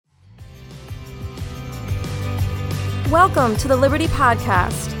Welcome to the Liberty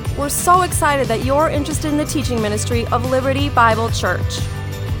Podcast. We're so excited that you're interested in the teaching ministry of Liberty Bible Church.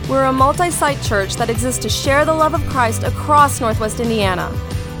 We're a multi-site church that exists to share the love of Christ across Northwest Indiana.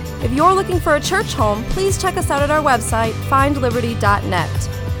 If you're looking for a church home, please check us out at our website, findliberty.net.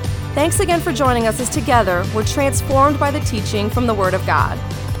 Thanks again for joining us as together we're transformed by the teaching from the Word of God.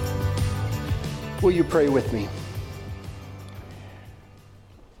 Will you pray with me?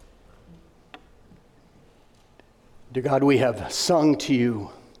 Dear God, we have sung to you,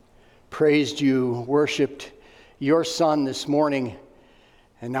 praised you, worshiped your Son this morning,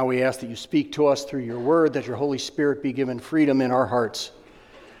 and now we ask that you speak to us through your word, that your Holy Spirit be given freedom in our hearts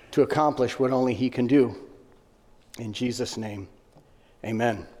to accomplish what only he can do. In Jesus' name,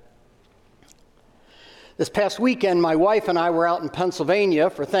 amen. This past weekend, my wife and I were out in Pennsylvania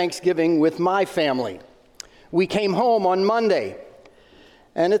for Thanksgiving with my family. We came home on Monday.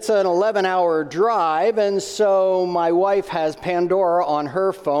 And it's an 11-hour drive, and so my wife has Pandora on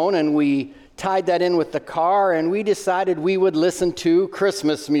her phone, and we tied that in with the car, and we decided we would listen to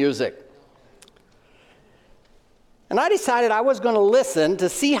Christmas music. And I decided I was going to listen to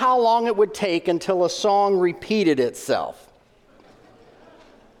see how long it would take until a song repeated itself.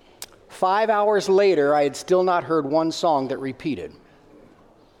 5 hours later, I had still not heard one song that repeated.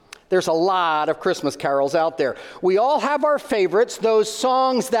 There's a lot of Christmas carols out there. We all have our favorites, those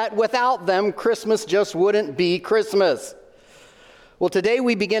songs that without them, Christmas just wouldn't be Christmas. Well, today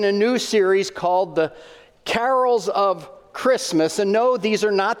we begin a new series called The Carols of Christmas. And no, these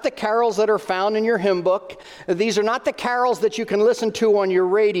are not the carols that are found in your hymn book. These are not the carols that you can listen to on your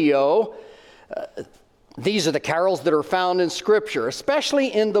radio. These are the carols that are found in Scripture, especially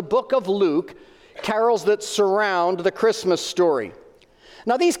in the book of Luke, carols that surround the Christmas story.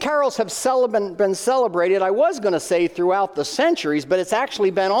 Now, these carols have been celebrated, I was going to say, throughout the centuries, but it's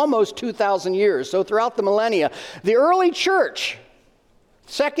actually been almost 2,000 years. So throughout the millennia, the early church,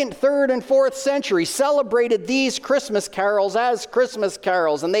 2nd, 3rd, and 4th century, celebrated these Christmas carols as Christmas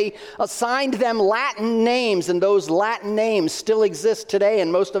carols, and they assigned them Latin names, and those Latin names still exist today,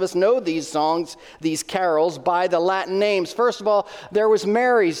 and most of us know these songs, these carols, by the Latin names. First of all, there was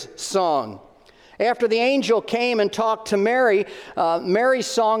Mary's song. After the angel came and talked to Mary, Mary's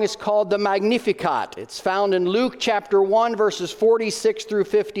song is called the Magnificat. It's found in Luke chapter 1, verses 46 through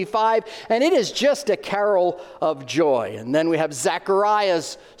 55, and it is just a carol of joy. And then we have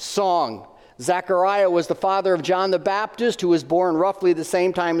Zechariah's song. Zechariah was the father of John the Baptist, who was born roughly the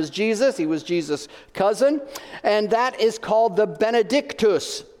same time as Jesus. He was Jesus' cousin, and that is called the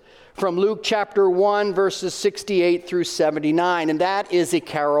Benedictus, from Luke chapter 1, verses 68 through 79, and that is a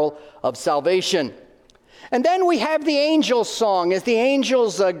carol of salvation. And then we have the angels' song. As the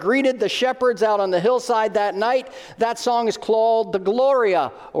angels greeted the shepherds out on the hillside that night, that song is called the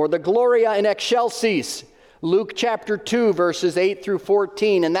Gloria, or the Gloria in Excelsis, Luke chapter 2, verses 8 through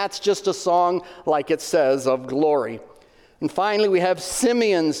 14, and that's just a song, like it says, of glory. And finally, we have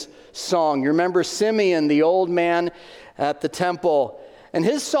Simeon's song. You remember Simeon, the old man at the temple. And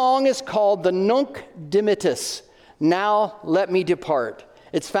his song is called the Nunc Dimittis, Now Let Me Depart.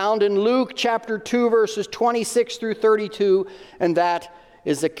 It's found in Luke chapter 2, verses 26 through 32, and that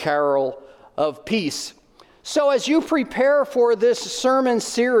is a carol of peace. So as you prepare for this sermon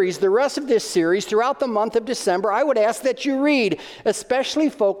series, the rest of this series, throughout the month of December, I would ask that you read, especially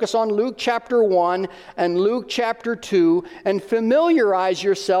focus on Luke chapter 1 and Luke chapter 2, and familiarize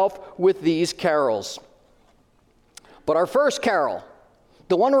yourself with these carols. But our first carol,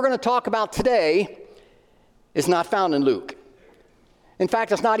 the one we're going to talk about today, is not found in Luke. In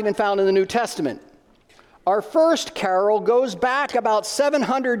fact, it's not even found in the New Testament. Our first carol goes back about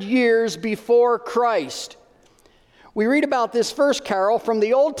 700 years before Christ. We read about this first carol from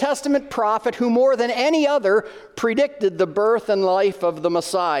the Old Testament prophet who more than any other predicted the birth and life of the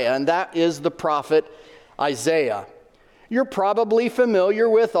Messiah, and that is the prophet Isaiah. You're probably familiar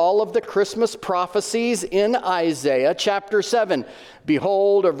with all of the Christmas prophecies in Isaiah. Chapter 7,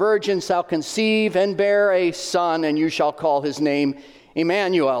 Behold, a virgin shall conceive and bear a son, and you shall call his name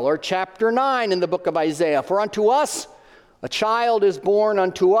Emmanuel. Or chapter 9 in the book of Isaiah, For unto us a child is born,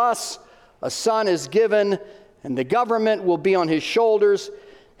 unto us a son is given, and the government will be on his shoulders.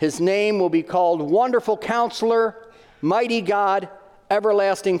 His name will be called Wonderful Counselor, Mighty God,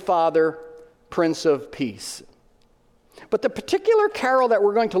 Everlasting Father, Prince of Peace. But the particular carol that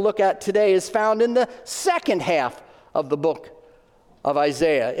we're going to look at today is found in the second half of the book of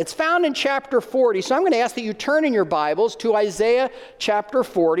Isaiah. It's found in chapter 40. So I'm going to ask that you turn in your Bibles to Isaiah chapter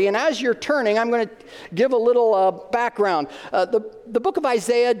 40. And as you're turning, I'm going to give a little background. The book of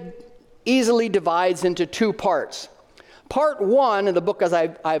Isaiah easily divides into two parts. Part 1 in the book of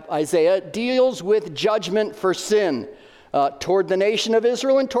Isaiah deals with judgment for sin toward the nation of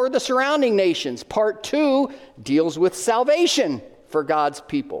Israel and toward the surrounding nations. Part 2 deals with salvation for God's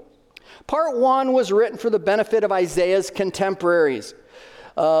people. Part 1 was written for the benefit of Isaiah's contemporaries.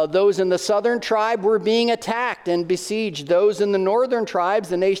 Those in the southern tribe were being attacked and besieged. Those in the northern tribes,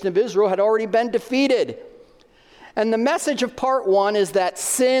 the nation of Israel, had already been defeated. And the message of part 1 is that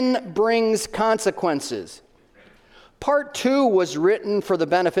sin brings consequences. Part 2 was written for the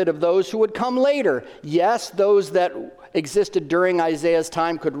benefit of those who would come later. Yes, those that existed during Isaiah's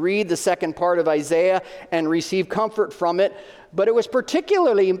time could read the second part of Isaiah and receive comfort from it, but it was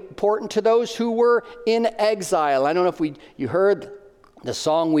particularly important to those who were in exile. I don't know if you heard the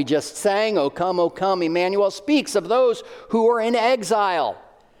song we just sang, O come, Emmanuel, speaks of those who were in exile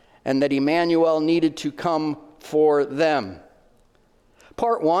and that Emmanuel needed to come for them.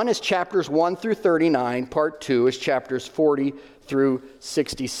 Part 1 is chapters 1 through 39. Part 2 is chapters 40 through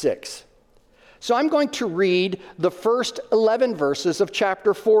 66. So I'm going to read the first 11 verses of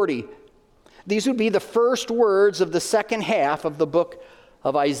chapter 40. These would be the first words of the second half of the book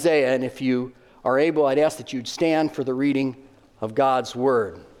of Isaiah. And if you are able, I'd ask that you'd stand for the reading of God's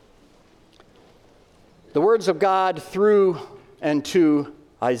word. The words of God through and to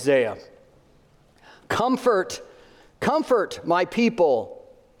Isaiah. Comfort, comfort my people,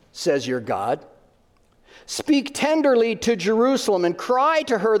 says your God. Speak tenderly to Jerusalem and cry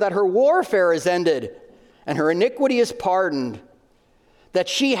to her that her warfare is ended and her iniquity is pardoned, that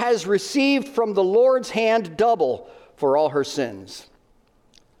she has received from the Lord's hand double for all her sins.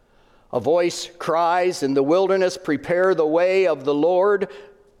 A voice cries in the wilderness, prepare the way of the Lord,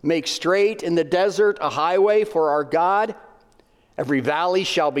 make straight in the desert a highway for our God. Every valley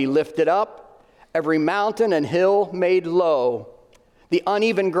shall be lifted up, every mountain and hill made low. The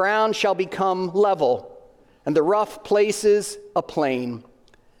uneven ground shall become level, and the rough places a plain.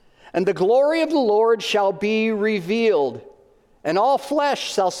 And the glory of the Lord shall be revealed, and all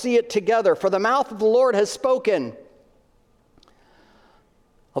flesh shall see it together, for the mouth of the Lord has spoken.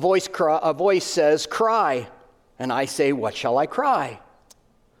 A voice says, cry, and I say, what shall I cry?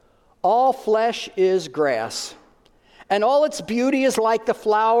 All flesh is grass, and all its beauty is like the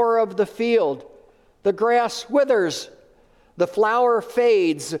flower of the field. The grass withers, the flower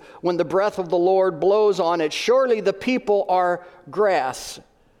fades when the breath of the Lord blows on it. Surely the people are grass.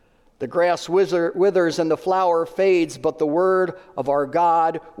 The grass withers and the flower fades, but the word of our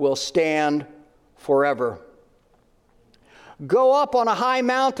God will stand forever. Go up on a high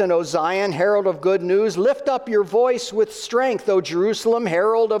mountain, O Zion, herald of good news. Lift up your voice with strength, O Jerusalem,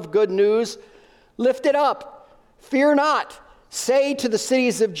 herald of good news. Lift it up. Fear not. Say to the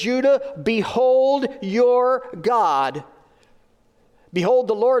cities of Judah, behold your God. Behold,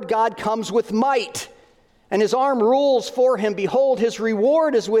 the Lord God comes with might, and his arm rules for him. Behold, his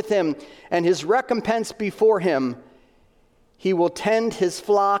reward is with him, and his recompense before him. He will tend his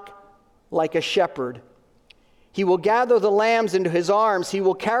flock like a shepherd. He will gather the lambs into his arms. He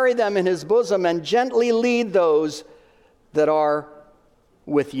will carry them in his bosom and gently lead those that are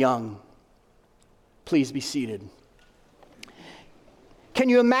with young. Please be seated. Can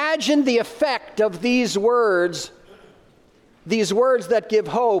you imagine the effect of these words that give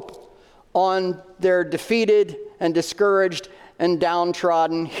hope on their defeated and discouraged and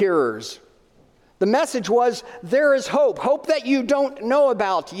downtrodden hearers? The message was, there is hope, hope that you don't know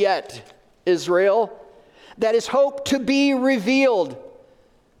about yet, Israel. That is hope to be revealed.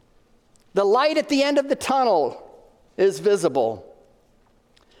 The light at the end of the tunnel is visible.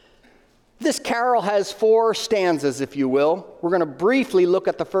 This carol has 4 stanzas, if you will. We're going to briefly look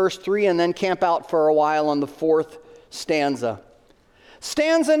at the first 3 and then camp out for a while on the 4th stanza.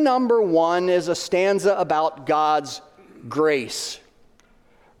 Stanza number 1 is a stanza about God's grace.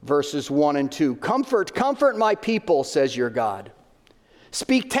 Verses 1 and 2. Comfort, comfort my people, says your God.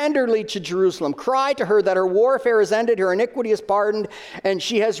 Speak tenderly to Jerusalem. Cry to her that her warfare is ended, her iniquity is pardoned, and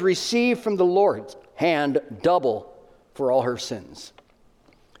she has received from the Lord's hand double for all her sins.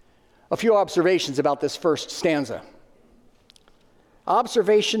 A few observations about this first stanza.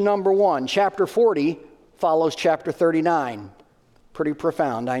 Observation number 1, chapter 40 follows chapter 39. Pretty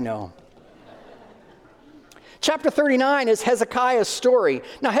profound, I know. Chapter 39 is Hezekiah's story.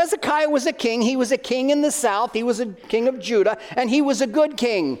 Now, Hezekiah was a king. He was a king in the south. He was a king of Judah, and he was a good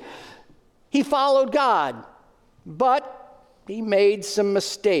king. He followed God, but he made some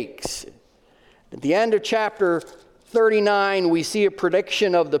mistakes. At the end of chapter 39, we see a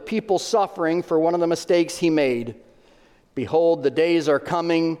prediction of the people suffering for one of the mistakes he made. Behold, the days are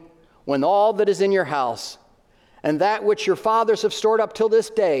coming when all that is in your house and that which your fathers have stored up till this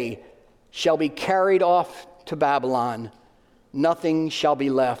day shall be carried off to Babylon. nothing shall be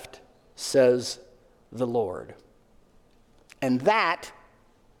left, says the Lord. And that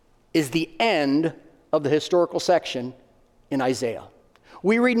is the end of the historical section in Isaiah.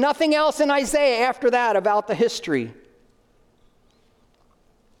 We read nothing else in Isaiah after that about the history.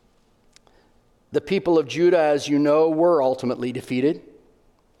 The people of Judah, as you know, were ultimately defeated.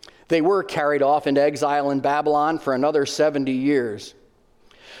 They were carried off into exile in Babylon for another 70 years.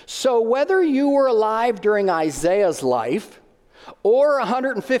 So whether you were alive during Isaiah's life, or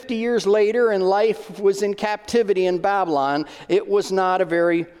 150 years later and life was in captivity in Babylon, it was not a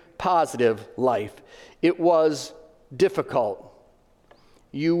very positive life. It was difficult.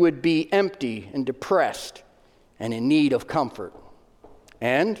 You would be empty and depressed and in need of comfort.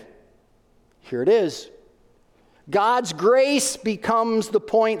 And here it is. God's grace becomes the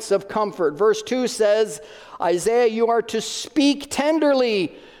points of comfort. Verse 2 says, Isaiah, you are to speak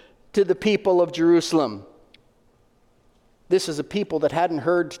tenderly to the people of Jerusalem. This is a people that hadn't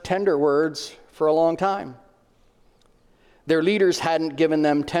heard tender words for a long time. Their leaders hadn't given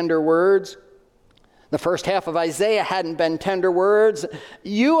them tender words. The first half of Isaiah hadn't been tender words.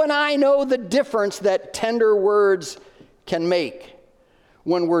 You and I know the difference that tender words can make.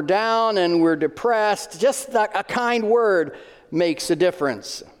 When we're down and we're depressed, just a kind word makes a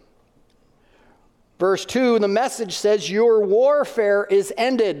difference. Verse 2, the message says, your warfare is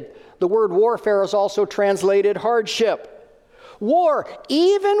ended. The word warfare is also translated hardship. War,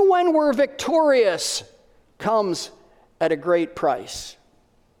 even when we're victorious, comes at a great price.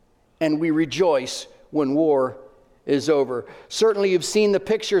 And we rejoice when war is over. Certainly you've seen the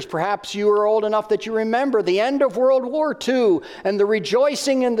pictures. Perhaps you are old enough that you remember the end of World War II and the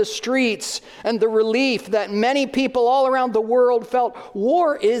rejoicing in the streets and the relief that many people all around the world felt.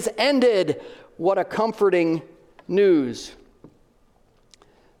 War is ended. What a comforting news.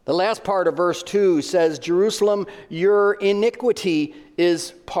 The last part of verse 2 says, Jerusalem, your iniquity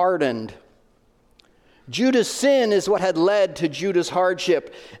is pardoned. Judah's sin is what had led to Judah's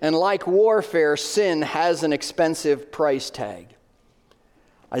hardship, and like warfare, sin has an expensive price tag.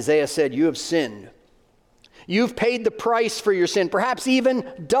 Isaiah said, you have sinned. You've paid the price for your sin, perhaps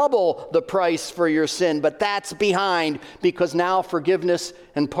even double the price for your sin, but that's behind, because now forgiveness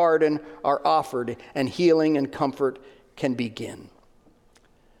and pardon are offered, and healing and comfort can begin.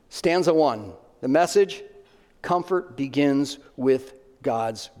 Stanza 1, the message, comfort begins with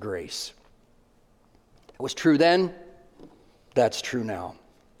God's grace. It was true then, that's true now.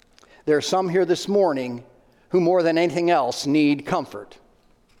 There are some here this morning who more than anything else need comfort,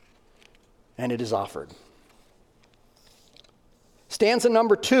 and it is offered. Stanza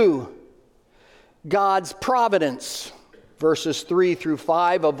number 2, God's providence. Verses 3 through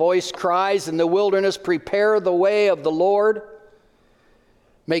 5, a voice cries in the wilderness, prepare the way of the Lord.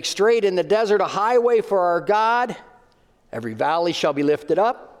 Make straight in the desert a highway for our God. Every valley shall be lifted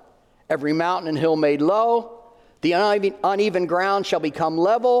up. Every mountain and hill made low. The uneven ground shall become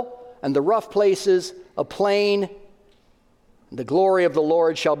level, and the rough places a plain. The glory of the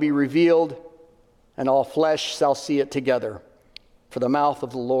Lord shall be revealed, and all flesh shall see it together. For the mouth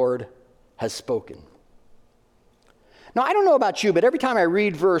of the Lord has spoken. Now, I don't know about you, but every time I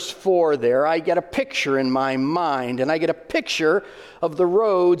read verse 4 there, I get a picture in my mind, and I get a picture of the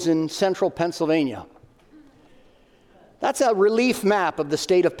roads in central Pennsylvania. That's a relief map of the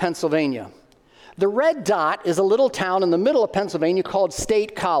state of Pennsylvania. The red dot is a little town in the middle of Pennsylvania called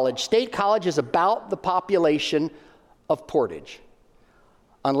State College. State College is about the population of Portage,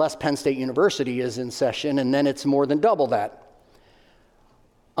 unless Penn State University is in session, and then it's more than double that.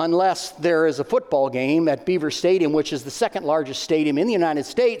 Unless there is a football game at Beaver Stadium, which is the second largest stadium in the United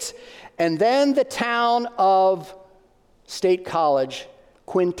States, and then the town of State College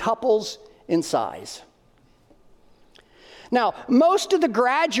quintuples in size. Now, most of the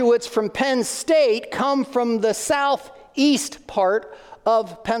graduates from Penn State come from the southeast part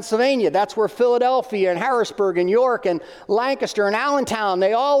of Pennsylvania. That's where Philadelphia and Harrisburg and York and Lancaster and Allentown,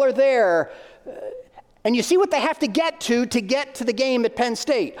 they all are there. And you see what they have to get to the game at Penn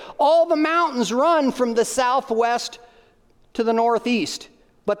State. All the mountains run from the southwest to the northeast.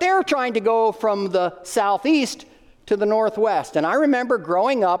 But they're trying to go from the southeast to the northwest. And I remember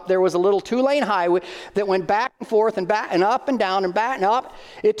growing up, there was a little 2-lane highway that went back and forth and back and up and down and back and up.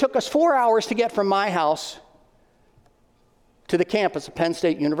 It took us 4 hours to get from my house to the campus of Penn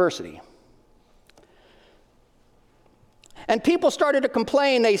State University. And people started to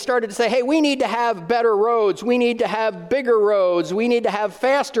complain. They started to say, hey, we need to have better roads. We need to have bigger roads. We need to have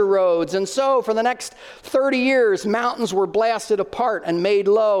faster roads. And so for the next 30 years, mountains were blasted apart and made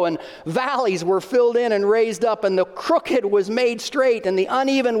low, and valleys were filled in and raised up, and the crooked was made straight, and the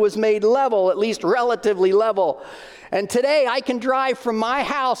uneven was made level, at least relatively level. And today I can drive from my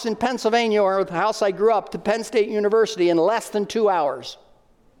house in Pennsylvania, or the house I grew up, to Penn State University in less than 2 hours.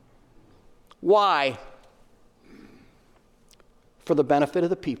 Why? For the benefit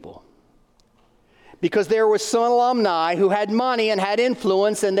of the people. Because there was some alumni who had money and had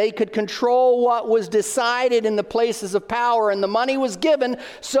influence, and they could control what was decided in the places of power, and the money was given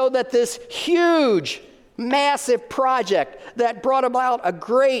so that this huge, massive project that brought about a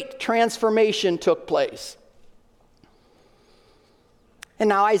great transformation took place. And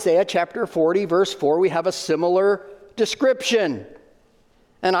now Isaiah chapter 40, verse 4, we have a similar description.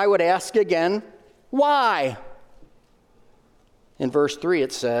 And I would ask again, why? In verse 3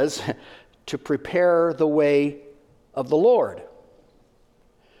 it says, to prepare the way of the Lord,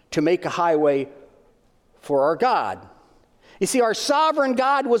 to make a highway for our God. You see, our sovereign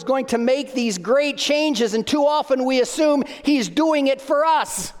God was going to make these great changes, and too often we assume he's doing it for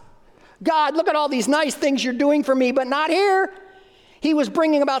us. God, look at all these nice things you're doing for me, but not here. He was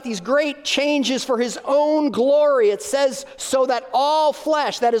bringing about these great changes for his own glory. It says, so that all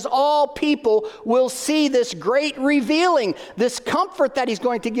flesh, that is all people, will see this great revealing, this comfort that he's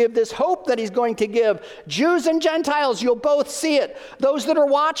going to give, this hope that he's going to give. Jews and Gentiles, you'll both see it. Those that are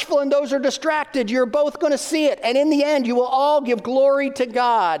watchful and those who are distracted, you're both going to see it. And in the end, you will all give glory to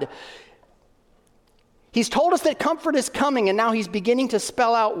God. He's told us that comfort is coming, and now he's beginning to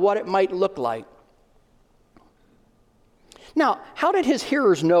spell out what it might look like. Now, how did his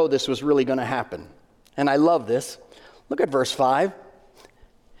hearers know this was really going to happen? And I love this. Look at verse 5.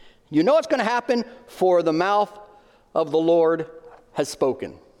 You know it's going to happen, for the mouth of the Lord has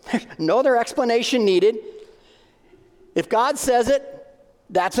spoken. No other explanation needed. If God says it,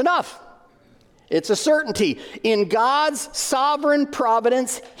 that's enough. It's a certainty. In God's sovereign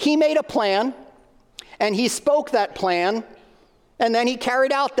providence, he made a plan, and he spoke that plan, and then he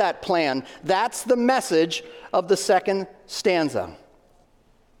carried out that plan. That's the message of the second stanza.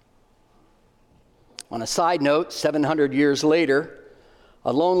 On a side note, 700 years later,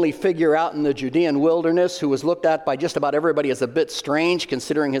 a lonely figure out in the Judean wilderness who was looked at by just about everybody as a bit strange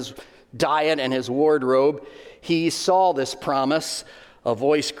considering his diet and his wardrobe, he saw this promise, a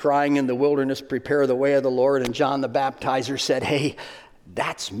voice crying in the wilderness, prepare the way of the Lord, and John the Baptizer said, hey,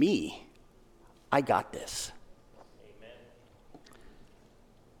 that's me. I got this. Amen.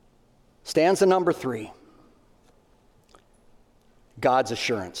 Stanza number 3. God's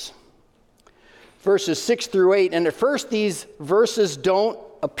assurance. Verses 6 through 8, and at first these verses don't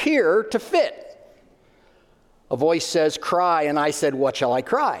appear to fit. A voice says, cry, and I said, what shall I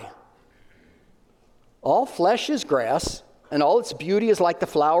cry? All flesh is grass, and all its beauty is like the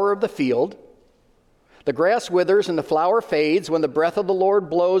flower of the field. The grass withers and the flower fades when the breath of the Lord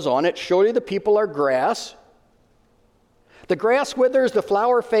blows on it. Surely the people are grass. The grass withers, the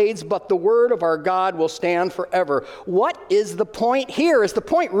flower fades, but the word of our God will stand forever. What is the point here? Is the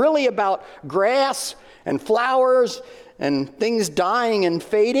point really about grass and flowers and things dying and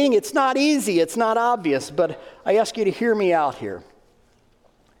fading? It's not easy. It's not obvious, but I ask you to hear me out here.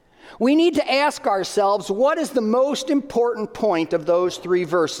 We need to ask ourselves, what is the most important point of those 3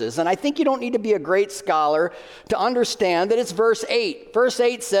 verses? And I think you don't need to be a great scholar to understand that it's verse 8. Verse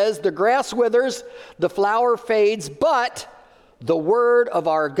 8 says, the grass withers, the flower fades, but the word of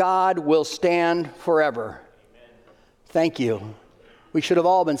our God will stand forever. Amen. Thank you. We should have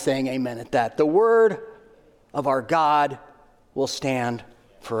all been saying amen at that. The word of our God will stand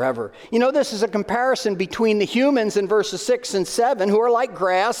forever. You know, this is a comparison between the humans in verses 6 and 7 who are like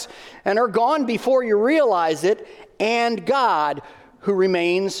grass and are gone before you realize it, and God who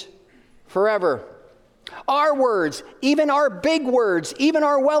remains forever. Our words, even our big words, even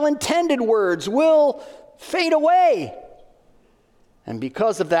our well-intended words will fade away. And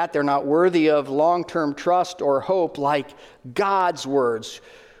because of that, they're not worthy of long-term trust or hope like God's words,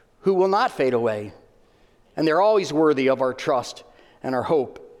 who will not fade away. And they're always worthy of our trust and our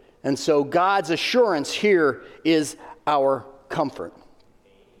hope. And so God's assurance here is our comfort.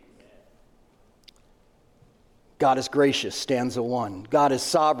 God is gracious, stanza 1. God is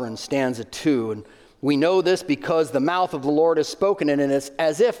sovereign, stanza 2. And we know this because the mouth of the Lord has spoken it, and it's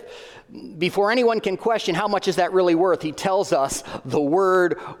as if before anyone can question how much is that really worth, he tells us the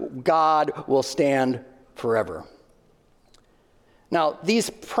word God will stand forever. Now, these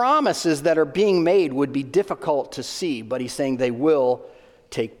promises that are being made would be difficult to see, but he's saying they will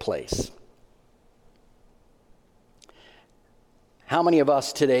take place. How many of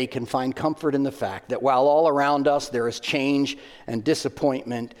us today can find comfort in the fact that while all around us there is change and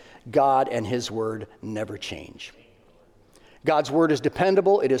disappointment, God and His Word never change? God's Word is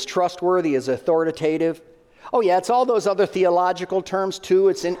dependable, it is trustworthy, it is authoritative. Oh yeah, it's all those other theological terms too.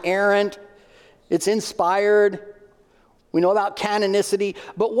 It's inerrant, it's inspired. We know about canonicity,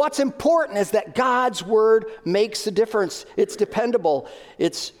 but what's important is that God's Word makes a difference. It's dependable,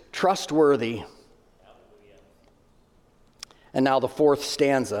 it's trustworthy. And now the fourth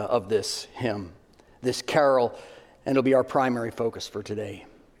stanza of this hymn, this carol, and it'll be our primary focus for today.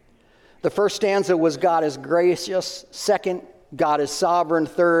 The first stanza was God is gracious. Second, God is sovereign.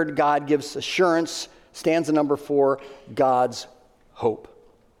 Third, God gives assurance. Stanza number 4, God's hope.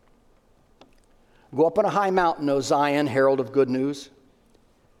 Go up on a high mountain, O Zion, herald of good news.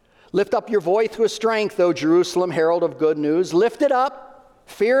 Lift up your voice with strength, O Jerusalem, herald of good news. Lift it up,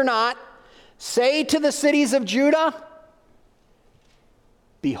 fear not. Say to the cities of Judah,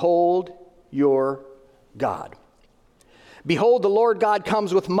 behold your God. Behold, the Lord God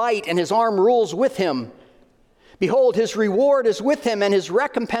comes with might, and his arm rules with him. Behold, his reward is with him, and his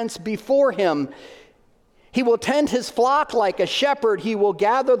recompense before him. He will tend his flock like a shepherd. He will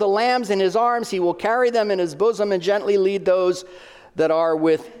gather the lambs in his arms. He will carry them in his bosom and gently lead those that are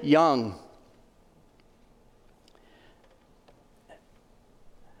with young.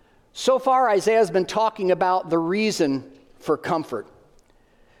 So far, Isaiah has been talking about the reason for comfort.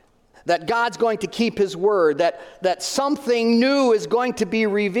 That God's going to keep his word, that something new is going to be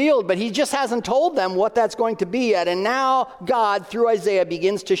revealed, but he just hasn't told them what that's going to be yet. And now God, through Isaiah,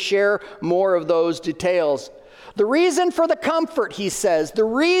 begins to share more of those details. The reason for the comfort, he says, the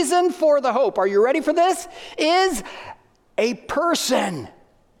reason for the hope, are you ready for this? Is a person.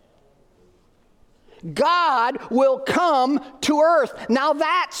 God will come to earth. Now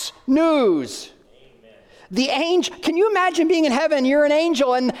that's news. The angel, can you imagine being in heaven? You're an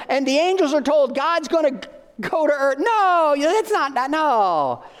angel, and the angels are told God's going to go to earth. No, that's not that.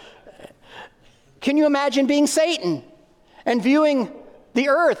 No. Can you imagine being Satan and viewing the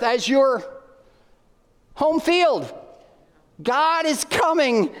earth as your home field? God is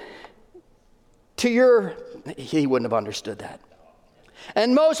coming to your. He wouldn't have understood that.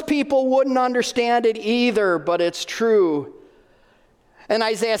 And most people wouldn't understand it either, but it's true. And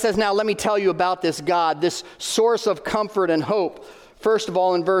Isaiah says, now let me tell you about this God, this source of comfort and hope. First of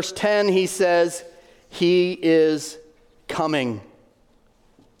all, in verse 10, he says, he is coming.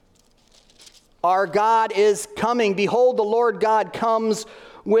 Our God is coming. Behold, the Lord God comes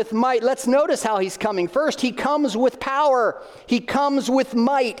with might. Let's notice how he's coming. First, he comes with power. He comes with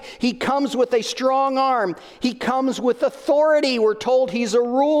might. He comes with a strong arm. He comes with authority. We're told he's a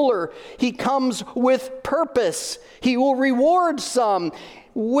ruler. He comes with purpose. He will reward some.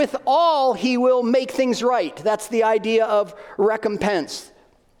 With all, he will make things right. That's the idea of recompense.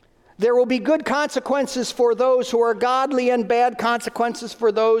 There will be good consequences for those who are godly and bad consequences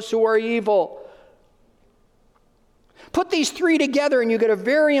for those who are evil. Put these three together and you get a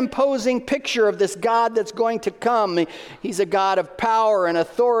very imposing picture of this God that's going to come. He's a God of power and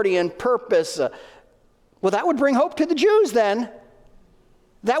authority and purpose. Well, that would bring hope to the Jews then.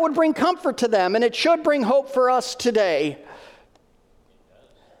 That would bring comfort to them, and it should bring hope for us today.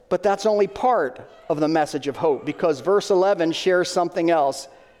 But that's only part of the message of hope, because verse 11 shares something else.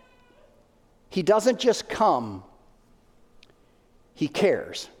 He doesn't just come, he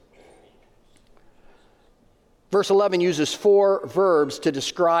cares. Verse 11 uses 4 verbs to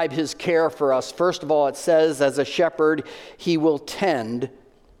describe his care for us. First of all, it says, as a shepherd, he will tend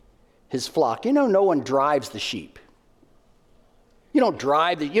his flock. You know, no one drives the sheep. You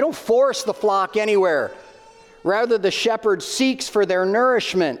don't force the flock anywhere. Rather, the shepherd seeks for their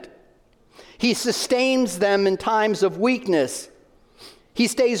nourishment. He sustains them in times of weakness. He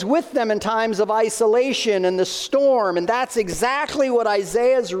stays with them in times of isolation and the storm, and that's exactly what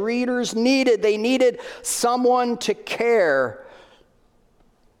Isaiah's readers needed. They needed someone to care.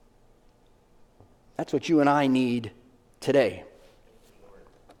 That's what you and I need today.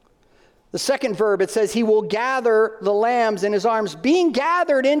 The second verb, it says, he will gather the lambs in his arms. Being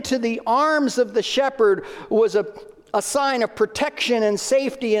gathered into the arms of the shepherd was a sign of protection and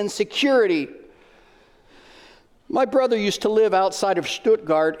safety and security. My brother used to live outside of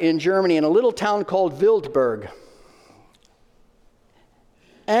Stuttgart in Germany in a little town called Wildberg.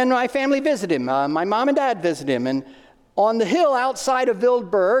 And my family visited him. My mom and dad visited him. And on the hill outside of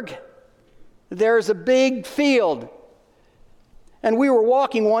Wildberg, there's a big field. And we were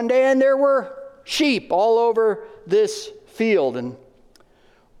walking one day, and there were sheep all over this field. And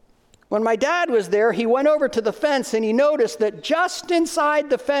when my dad was there, he went over to the fence, and he noticed that just inside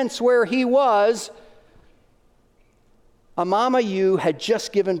the fence where he was a mama ewe had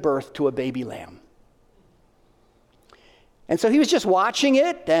just given birth to a baby lamb. And so he was just watching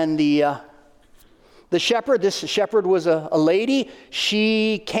it, and this shepherd was a lady.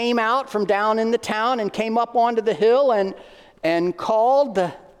 She came out from down in the town and came up onto the hill and called.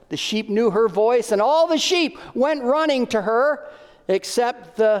 The sheep knew her voice, and all the sheep went running to her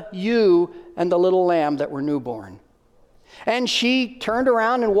except the ewe and the little lamb that were newborn. And she turned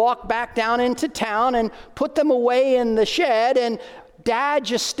around and walked back down into town and put them away in the shed, and Dad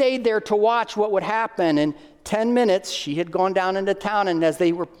just stayed there to watch what would happen. In 10 minutes, she had gone down into town, and as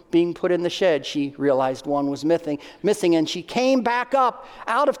they were being put in the shed, she realized one was missing, and she came back up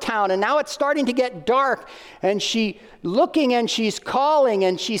out of town, and now it's starting to get dark, and she's looking and she's calling,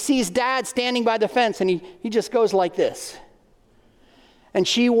 and she sees Dad standing by the fence, and he just goes like this. And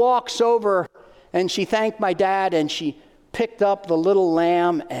she walks over, and she thanked my dad, and she picked up the little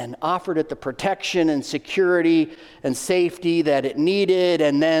lamb and offered it the protection and security and safety that it needed,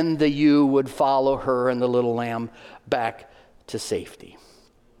 and then the ewe would follow her and the little lamb back to safety.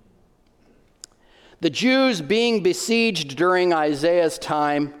 The Jews being besieged during Isaiah's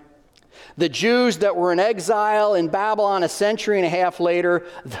time, the Jews that were in exile in Babylon a century and a half later,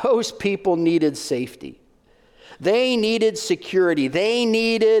 those people needed safety. They needed security. They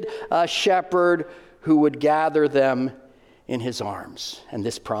needed a shepherd who would gather them in his arms. And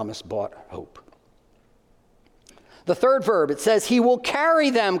this promise brought hope. The third verb, it says, he will carry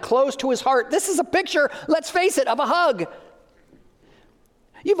them close to his heart. This is a picture, let's face it, of a hug.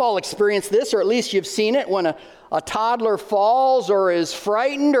 You've all experienced this, or at least you've seen it when a toddler falls or is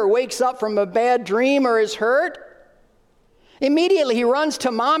frightened or wakes up from a bad dream or is hurt. Immediately he runs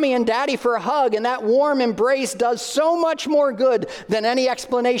to mommy and daddy for a hug, and that warm embrace does so much more good than any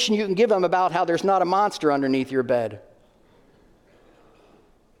explanation you can give him about how there's not a monster underneath your bed.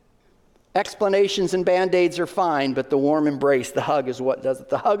 Explanations and Band-Aids are fine, but the warm embrace, the hug, is what does it.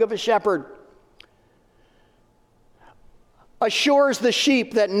 The hug of a shepherd assures the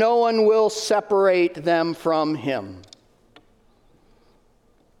sheep that no one will separate them from him.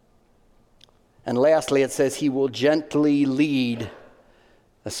 And lastly, it says he will gently lead,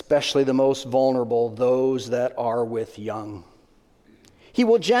 especially the most vulnerable, those that are with young. He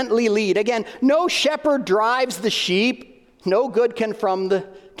will gently lead. Again, no shepherd drives the sheep. No good can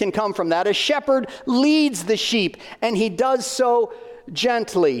come from that. A shepherd leads the sheep, and he does so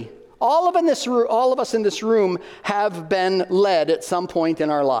gently. All of us in this room have been led at some point in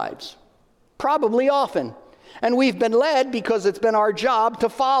our lives, probably often. And we've been led because it's been our job to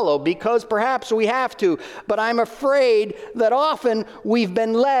follow, because perhaps we have to. But I'm afraid that often we've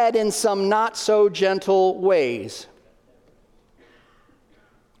been led in some not so gentle ways.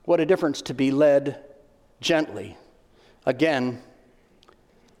 What a difference to be led gently. Again,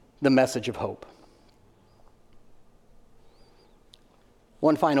 the message of hope.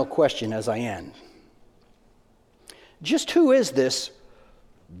 One final question as I end. Just who is this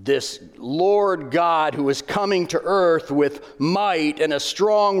Lord God who is coming to earth with might and a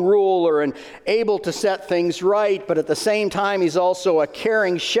strong ruler and able to set things right, but at the same time he's also a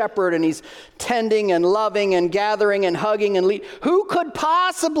caring shepherd, and he's tending and loving and gathering and hugging and leading? Who could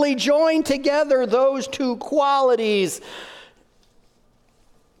possibly join together those two qualities?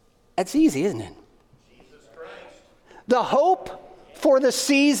 That's easy, isn't it? Jesus Christ. The hope for the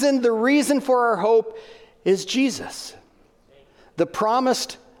season, the reason for our hope is Jesus, the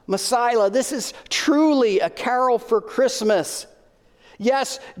promised Messiah. This is truly a carol for Christmas.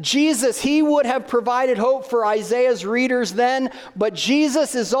 Yes, Jesus, he would have provided hope for Isaiah's readers then, but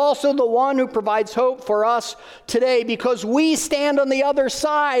Jesus is also the one who provides hope for us today, because we stand on the other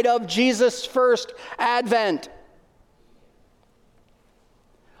side of Jesus' first advent.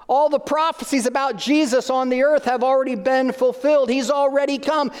 All the prophecies about Jesus on the earth have already been fulfilled. He's already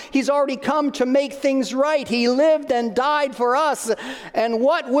come. He's already come to make things right. He lived and died for us. And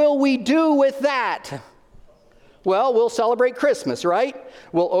what will we do with that? Well, we'll celebrate Christmas, right?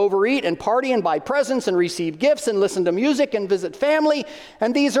 We'll overeat and party and buy presents and receive gifts and listen to music and visit family.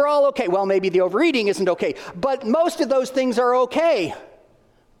 And these are all okay. Well, maybe the overeating isn't okay. But most of those things are okay.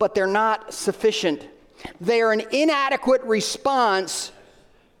 But they're not sufficient. They are an inadequate response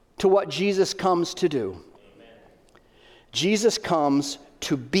to what Jesus comes to do. Amen. Jesus comes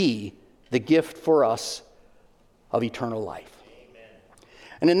to be the gift for us of eternal life. Amen.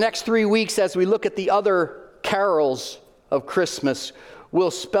 And in the next 3 weeks, as we look at the other carols of Christmas, we'll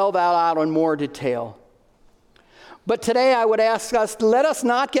spell that out in more detail. But today I would ask us, let us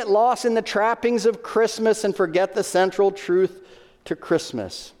not get lost in the trappings of Christmas and forget the central truth to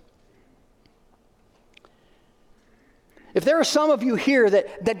Christmas. If there are some of you here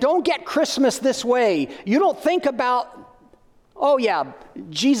that don't get Christmas this way, you don't think about Oh yeah,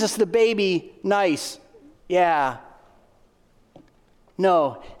 Jesus the baby, nice. Yeah.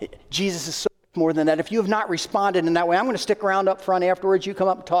 No, Jesus is so much more than that. If you have not responded in that way, I'm going to stick around up front afterwards. You come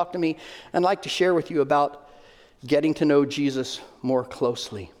up and talk to me, and I'd like to share with you about getting to know Jesus more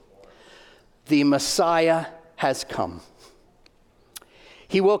closely. The Messiah has come.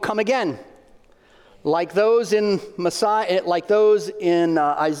 He will come again. Like those in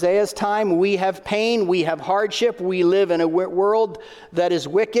Isaiah's time, we have pain, we have hardship, we live in a world that is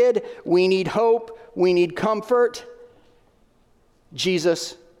wicked, we need hope, we need comfort.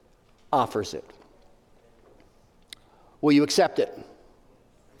 Jesus offers it. Will you accept it?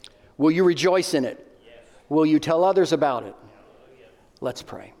 Will you rejoice in it? Yes. Will you tell others about it? Yes. Let's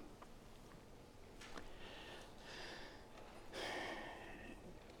pray.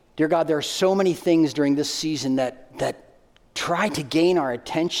 Dear God, there are so many things during this season that try to gain our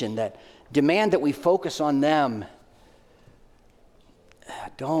attention, that demand that we focus on them.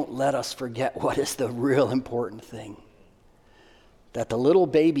 Don't let us forget what is the real important thing. That the little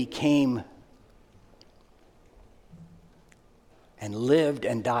baby came and lived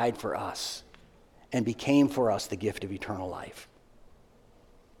and died for us and became for us the gift of eternal life.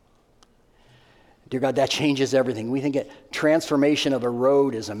 Dear God, that changes everything. We think a transformation of a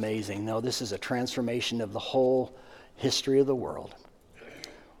road is amazing. No, this is a transformation of the whole history of the world.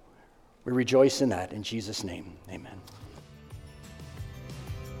 We rejoice in that. In Jesus' name, amen.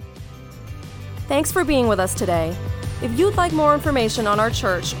 Thanks for being with us today. If you'd like more information on our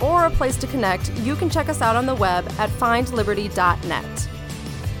church or a place to connect, you can check us out on the web at findliberty.net.